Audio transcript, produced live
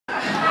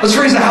Let's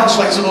raise the house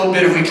lights a little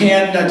bit if we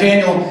can.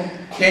 Daniel,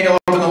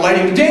 open the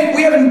lighting.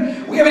 We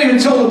haven't even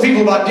told the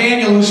people about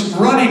Daniel, who's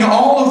running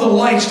all of the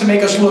lights to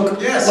make us look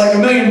like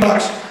 $1 million.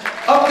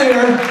 Up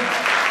there,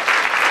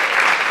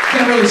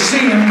 can't really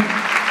see him.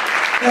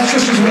 That's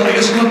just as well. He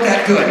doesn't look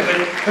that good, but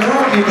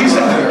he's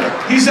up there.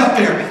 He's up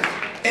there.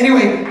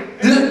 Anyway,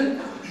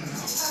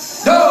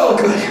 oh,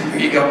 good. There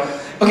you go.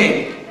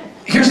 Okay,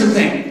 here's the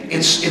thing.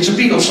 It's a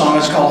Beatles song.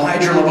 It's called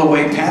 "Hide Your Love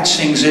Away." Pat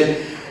sings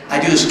it. I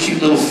do this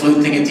cute little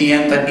flute thing at the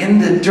end, but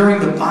during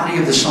the body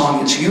of the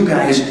song, it's you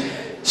guys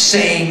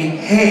saying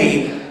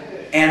 "Hey."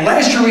 And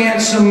last year we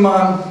had some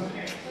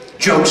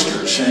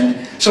jokesters, and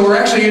so we're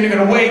actually in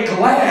a way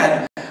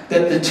glad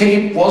that the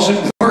tape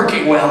wasn't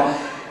working well.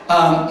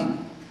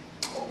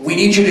 We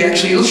need you to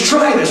actually, let's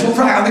try this. We'll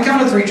try on the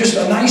count of 3, just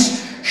a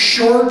nice,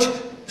 short,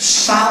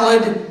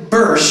 solid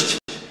burst.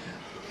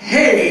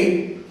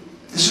 Hey,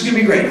 this is going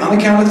to be great. On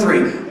the count of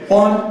 3.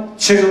 1,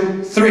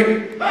 2, 3.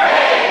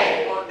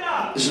 Hey!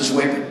 This is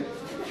way better.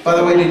 By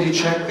the way, did you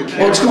check the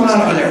camera? What's going on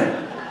over there?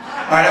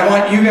 All right, I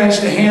want you guys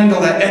to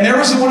handle that. And there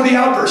was one of the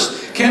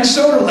outbursts. Ken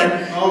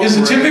Soderlund is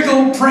a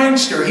typical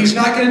prankster. He's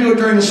not going to do it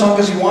during the song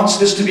because he wants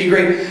this to be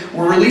great.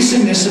 We're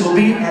releasing this. It'll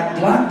be at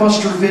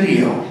Blockbuster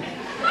Video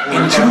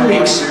in 2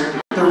 weeks.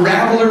 The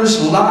Ravelers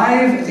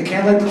live at the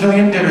Candlelight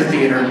Pavilion Dinner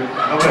Theater.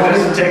 I hope it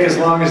doesn't take as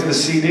long as the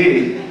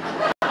CD.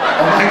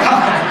 Oh my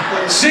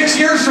God! 6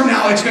 years from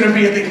now, it's going to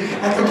be at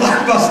the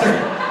Blockbuster.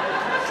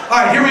 All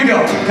right, here we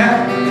go.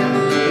 Pat,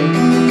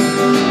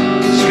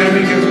 it's going to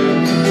be good.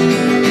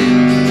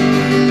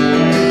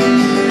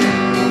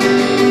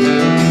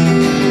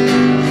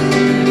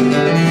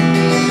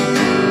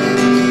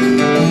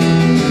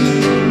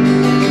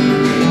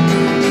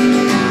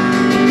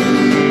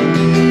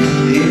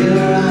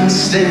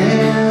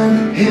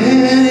 Stand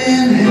hand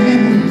in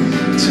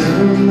hand,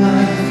 turn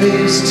my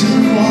face to the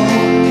wall.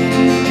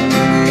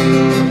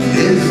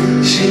 If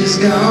she's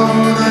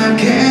gone, I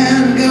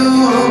can't go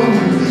on,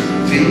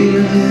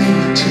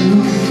 feeling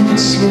 2 foot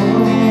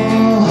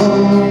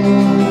small.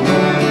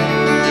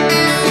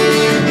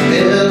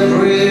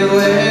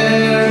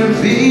 Everywhere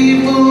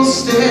people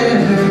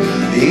stare,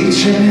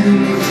 each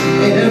and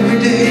every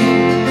day.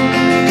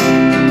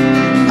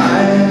 I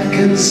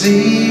can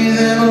see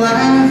them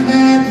laugh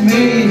at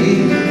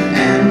me,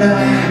 and I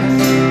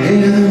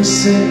hear them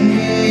say,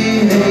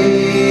 hey,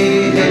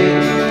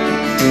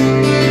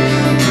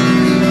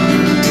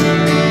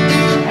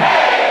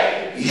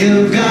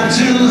 you've got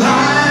to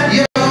hide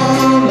your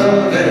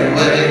love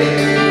away.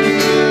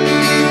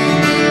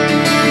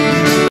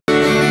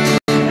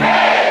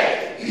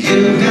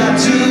 You've got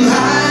to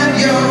hide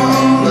your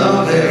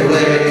love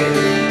away.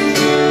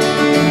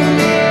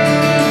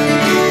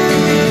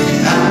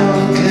 How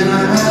can I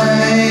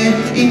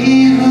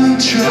even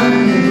try?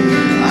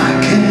 I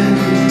can't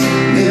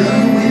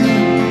never win.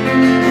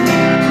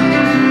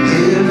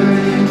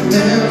 Hearing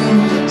them,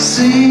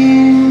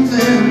 seeing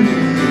them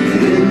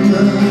in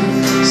the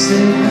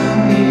state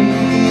I'm in.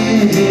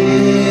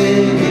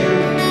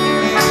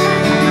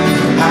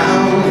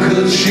 How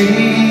could she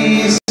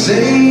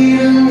say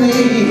to me,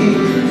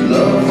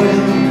 love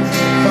will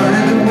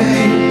find a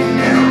way?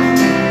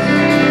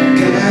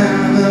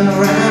 Gather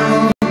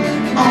round,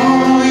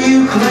 all you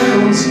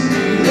clowns,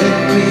 let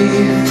me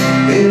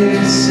hear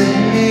you say,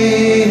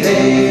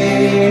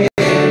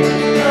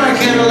 alright,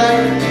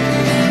 Candlelight,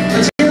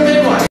 let's hear the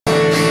big one.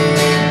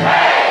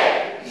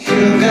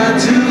 You've got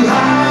to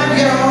hide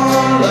your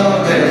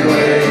love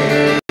away.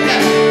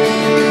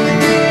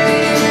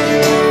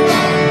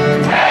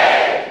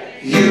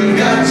 You've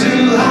got to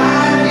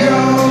hide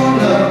your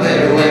love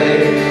away.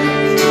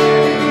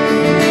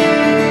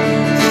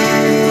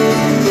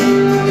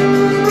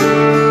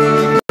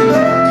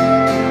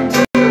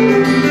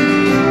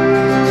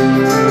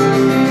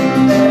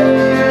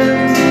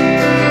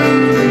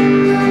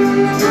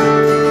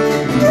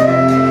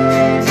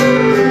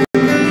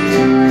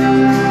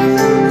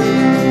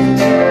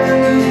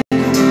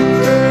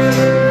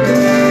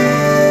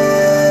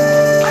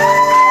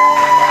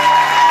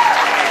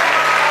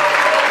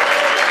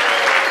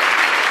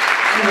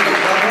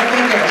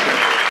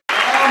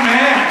 Oh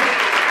man,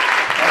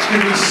 that's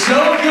going to be so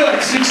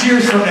good 6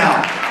 years from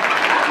now.